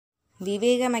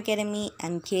Vivegam academy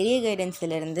and career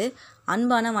கைடன்ஸிலிருந்து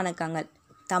அன்பான வணக்கங்கள்.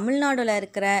 தமிழ்நாடுல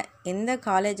இருக்கிற எந்த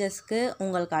காலேஜஸ்க்கு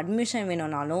உங்களுக்கு அட்மிஷன்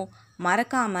வேணும்னாலும்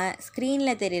மறக்காமல்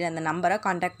ஸ்க்ரீனில் தெரிகிற அந்த நம்பரை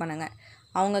காண்டாக்ட் பண்ணுங்கள்.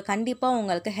 அவங்க கண்டிப்பாக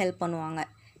உங்களுக்கு ஹெல்ப் பண்ணுவாங்க.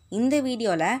 இந்த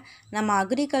வீடியோவில் நம்ம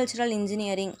அக்ரிகல்ச்சரல்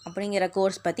இன்ஜினியரிங் அப்படிங்கிற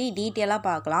கோர்ஸ் பற்றி டீட்டெயிலாக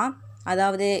பார்க்கலாம்.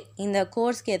 அதாவது இந்த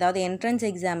கோர்ஸ்க்கு ஏதாவது என்ட்ரன்ஸ்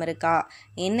எக்ஸாம் இருக்கா,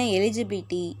 என்ன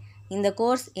எலிஜிபிலிட்டி, இந்த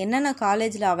கோர்ஸ் என்னென்ன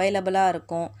காலேஜில் அவைலபிளாக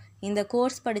இருக்கும், இந்த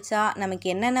கோர்ஸ் படித்தா நமக்கு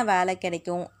என்னென்ன வேலை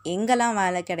கிடைக்கும், எங்கெல்லாம்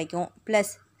வேலை கிடைக்கும்,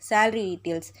 ப்ளஸ் சேல்ரி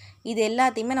டீட்டெயில்ஸ், இது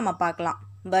எல்லாத்தையுமே நம்ம பார்க்கலாம்.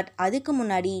 பட் அதுக்கு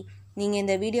முன்னாடி நீங்கள்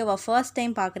இந்த வீடியோவை ஃபர்ஸ்ட்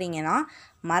டைம் பார்க்குறீங்கன்னா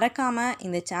மறக்காமல்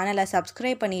இந்த சேனலை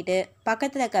சப்ஸ்கிரைப் பண்ணிவிட்டு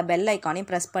பக்கத்தில் இருக்க பெல் ஐக்கானையும்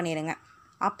ப்ரெஸ் பண்ணிடுங்க.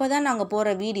 அப்போ தான் நாங்கள்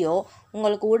போகிற வீடியோ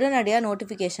உங்களுக்கு உடனடியாக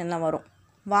நோட்டிஃபிகேஷனில் வரும்.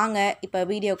 வாங்க இப்போ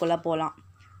வீடியோக்குள்ளே போகலாம்.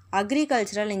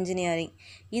 அக்ரிகல்ச்சரல் இன்ஜினியரிங்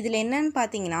இதில் என்னென்னு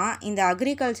பார்த்தீங்கன்னா, இந்த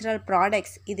அக்ரிகல்ச்சரல்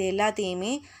ப்ராடக்ட்ஸ் இது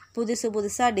எல்லாத்தையுமே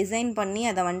புதுசாக டிசைன் பண்ணி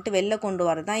அதை வெளில கொண்டு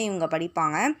வரதான் இவங்க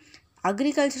படிப்பாங்க.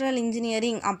 அக்ரிகல்ச்சரல்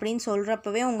இன்ஜினியரிங் அப்படின்னு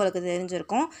சொல்கிறப்பவே உங்களுக்கு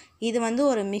தெரிஞ்சிருக்கும், இது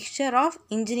ஒரு மிக்சர் ஆஃப்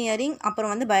இன்ஜினியரிங்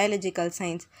அப்புறம் பயாலஜிக்கல்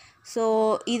சயின்ஸ். ஸோ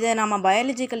இதை நம்ம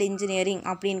பயாலஜிக்கல் இன்ஜினியரிங்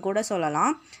அப்படின்னு கூட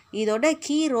சொல்லலாம். இதோட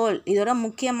கீ ரோல், இதோட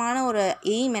முக்கியமான ஒரு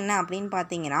எய்ம் என்ன அப்படின்னு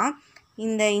பார்த்தீங்கன்னா,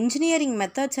 இந்த இன்ஜினியரிங்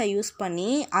மெத்தட்ஸை யூஸ்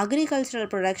பண்ணி அக்ரிகல்ச்சரல்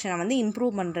ப்ரொடக்ஷனை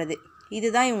இம்ப்ரூவ் பண்ணுறது.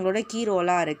 இதுதான் இவங்களோட கீ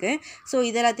ரோலாக இருக்குது. ஸோ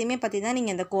இது எல்லாத்தையுமே பற்றி தான்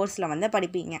நீங்கள் இந்த கோர்ஸில்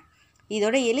படிப்பீங்க.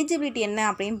 இதோட எலிஜிபிலிட்டி என்ன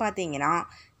அப்படின்னு பார்த்தீங்கன்னா,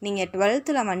 நீங்கள்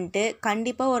 12th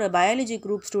கண்டிப்பாக ஒரு பயாலஜி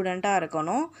குரூப் ஸ்டூடெண்ட்டாக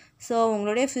இருக்கணும். ஸோ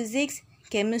உங்களுடைய ஃபிசிக்ஸ்,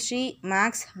 கெமிஸ்ட்ரி,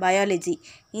 மேக்ஸ், பயாலஜி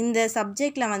இந்த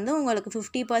சப்ஜெக்டில் உங்களுக்கு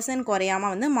 50%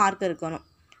 குறையாமல் மார்க் இருக்கணும்.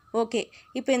 ஓகே,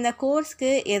 இப்போ இந்த கோர்ஸ்க்கு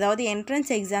ஏதாவது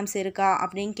என்ட்ரன்ஸ் எக்ஸாம்ஸ் இருக்கா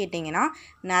அப்படின்னு கேட்டிங்கன்னா,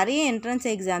 நிறைய என்ட்ரன்ஸ்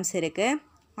எக்ஸாம்ஸ் இருக்குது.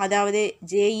 அதாவது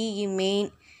JEE main,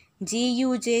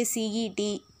 GUJCET,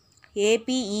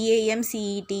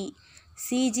 APEAMCET,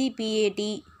 CGPAT,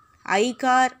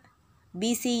 eye care,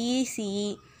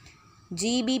 BCECE,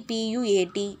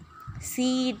 GBPUAT,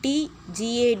 CET,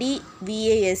 GAD,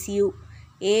 VASU,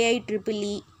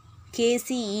 AIEEE,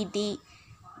 KCET,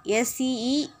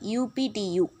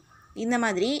 SCEUPTU இந்த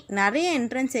மாதிரி நிறைய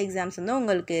என்ட்ரன்ஸ் எக்ஸாம்ஸ்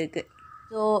உங்களுக்கு இருக்குது.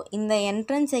 ஸோ இந்த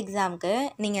என்ட்ரன்ஸ் எக்ஸாமுக்கு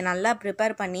நீங்கள் நல்லா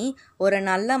ப்ரிப்பேர் பண்ணி ஒரு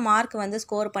நல்ல மார்க்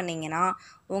ஸ்கோர் பண்ணிங்கன்னா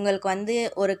உங்களுக்கு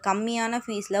ஒரு கம்மியான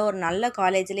ஃபீஸில் ஒரு நல்ல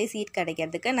காலேஜ்லேயே சீட்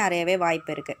கிடைக்கிறதுக்கு நிறையவே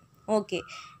வாய்ப்பு இருக்குது. ஓகே,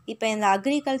 இப்போ இந்த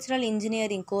அக்ரிகல்ச்சரல்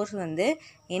இன்ஜினியரிங் கோர்ஸ்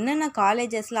என்னென்ன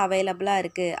காலேஜஸில் அவைலபிளாக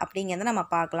இருக்குது அப்படிங்கிறத நம்ம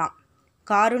பார்க்கலாம்.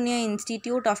 Karunya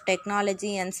institute of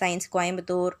technology and science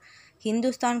Coimbatore,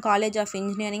 Hindustan college of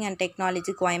engineering and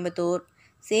technology Coimbatore,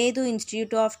 Setu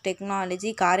institute of technology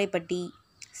Karaipatti,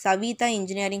 Savitha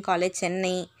engineering college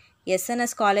Chennai,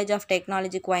 SNS college of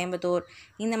technology Coimbatore,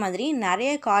 இந்த மாதிரி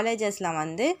நிறைய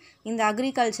காலேஜஸில் இந்த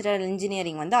அக்ரிகல்ச்சரல்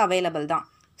இன்ஜினியரிங் அவைலபிள் தான்.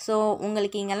 ஸோ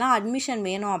உங்களுக்கு இங்கெல்லாம் அட்மிஷன்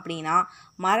வேணும் அப்படின்னா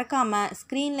மறக்காமல்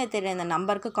ஸ்க்ரீனில் தெரிகிற இந்த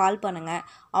நம்பருக்கு கால் பண்ணுங்கள்.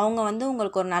 அவங்க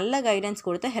உங்களுக்கு ஒரு நல்ல கைடன்ஸ்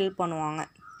கொடுத்து ஹெல்ப் பண்ணுவாங்க.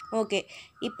 ஓகே,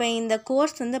 இப்போ இந்த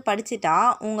கோர்ஸ் படிச்சுட்டா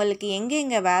உங்களுக்கு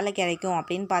எங்கே வேலை கிடைக்கும்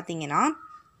அப்படின்னு பார்த்தீங்கன்னா,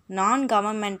 நான்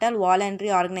governmental voluntary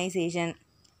organisation,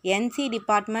 NC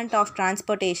department of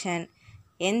transportation,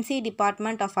 NC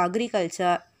department of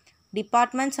agriculture,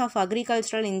 departments of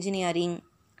agricultural engineering,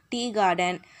 tea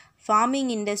garden, farming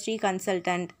industry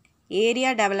consultant, area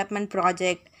development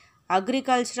project,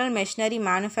 agricultural machinery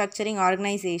manufacturing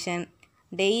organisation,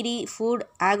 dairy, food,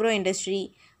 agro industry,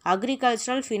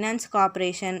 agricultural finance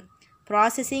corporation,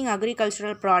 processing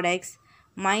agricultural products,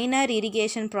 minor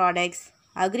irrigation products,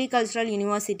 agricultural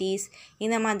universities,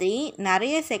 இந்த மாதிரி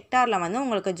நிறைய செக்டாரில்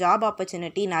உங்களுக்கு job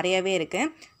opportunity நிறையவே இருக்குது.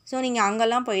 So நீங்கள்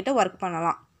அங்கெல்லாம் போயிட்டு ஒர்க்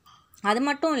பண்ணலாம். அது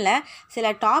மட்டும் இல்லை,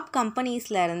 சில டாப்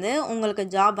கம்பெனிஸ்லேருந்து உங்களுக்கு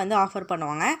ஜாப் ஆஃபர்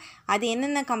பண்ணுவாங்க. அது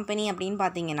என்னென்ன கம்பெனி அப்படின்னு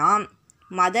பார்த்தீங்கன்னா,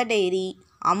 mother dairy,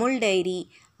 Amul dairy,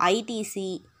 ITC,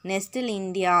 Nestlé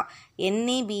India,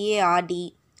 NABARD,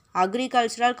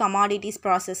 agricultural commodities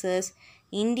processes,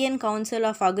 Indian council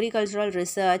of agricultural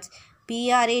research,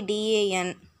 PRADAN,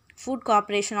 food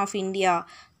corporation of India,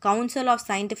 council of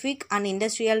scientific and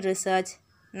industrial research,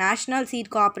 national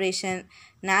seat corporation,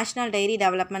 national diary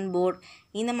development board,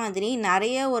 இந்த மாதிரி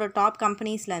நிறைய ஒரு top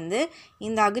கம்பெனிஸ்லேருந்து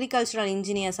இந்த agricultural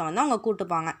இன்ஜினியர்ஸை அவங்க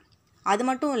கூட்டுப்பாங்க. அது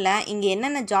மட்டும் இல்லை, இங்கே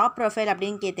என்னென்ன ஜாப் ப்ரொஃபைல்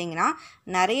அப்படின்னு கேட்டிங்கன்னா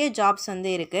நிறைய ஜாப்ஸ்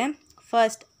இருக்குது.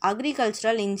 First,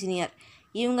 agricultural engineer.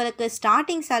 இவங்களுக்கு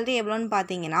ஸ்டார்டிங் சேலரி எவ்வளோன்னு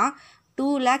பார்த்தீங்கன்னா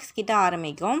 2 lakhs கிட்ட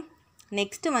ஆரம்பிக்கும்.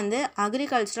 Next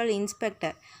agricultural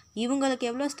inspector. இவங்களுக்கு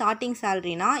எவ்வளோ ஸ்டார்டிங்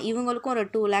சேலரினா இவங்களுக்கும் ஒரு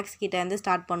 2 lakhs கிட்டேருந்து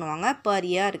ஸ்டார்ட் பண்ணுவாங்க பர்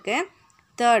இயருக்கு.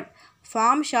 Third,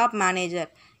 form shop manager.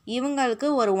 இவங்களுக்கு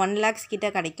ஒரு 1 lakhs கிட்ட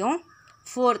கிடைக்கும்.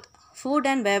 Fourth, food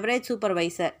and beverage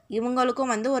supervisor.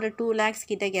 இவங்களுக்கும் ஒரு 2 lakhs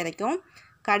கிட்ட கிடைக்கும்.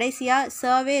 கடைசியாக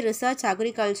சர்வே ரிசர்ச்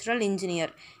அக்ரிகல்ச்சரல்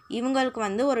இன்ஜினியர்.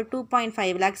 இவங்களுக்கு ஒரு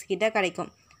 2.5 lakhs கிட்ட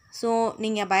கிடைக்கும். ஸோ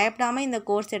நீங்கள் பயப்படாமல் இந்த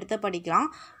கோர்ஸ் எடுத்து படிக்கலாம்.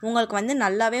 உங்களுக்கு வந்து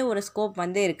நல்லாவே ஒரு ஸ்கோப்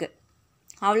வந்து இருக்குது.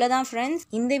 அவ்வளோதான் ஃப்ரெண்ட்ஸ்,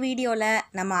 இந்த வீடியோவில்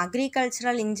நம்ம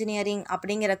அக்ரிகல்ச்சரல் இன்ஜினியரிங்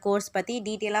அப்படிங்கிற கோர்ஸ் பற்றி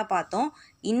டீட்டெயிலாக பார்த்தோம்.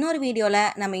 இன்னொரு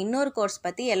வீடியோவில் நம்ம இன்னொரு கோர்ஸ்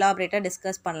பற்றி எலாபரேட்டாக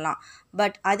டிஸ்கஸ் பண்ணலாம்.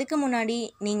 பட் அதுக்கு முன்னாடி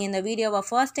நீங்கள் இந்த வீடியோவை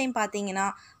ஃபர்ஸ்ட் டைம் பார்த்தீங்கன்னா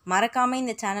மறக்காமல்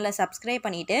இந்த சேனலை சப்ஸ்கிரைப்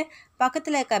பண்ணிவிட்டு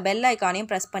பக்கத்தில் இருக்க பெல் ஐக்கானையும்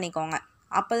ப்ரெஸ் பண்ணிக்கோங்க.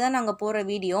 அப்போ தான் நாங்கள் போகிற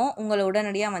வீடியோ உங்களை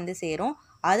உடனடியாக வந்து சேரும்.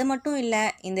 அது மட்டும் இல்லை,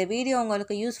 இந்த வீடியோ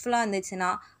உங்களுக்கு யூஸ்ஃபுல்லாக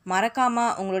இருந்துச்சுன்னா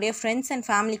மறக்காமல் உங்களுடைய ஃப்ரெண்ட்ஸ் அண்ட்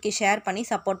ஃபேமிலிக்கு ஷேர் பண்ணி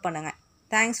சப்போர்ட் பண்ணுங்கள்.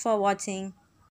 தேங்க்ஸ் ஃபார் வாட்சிங்.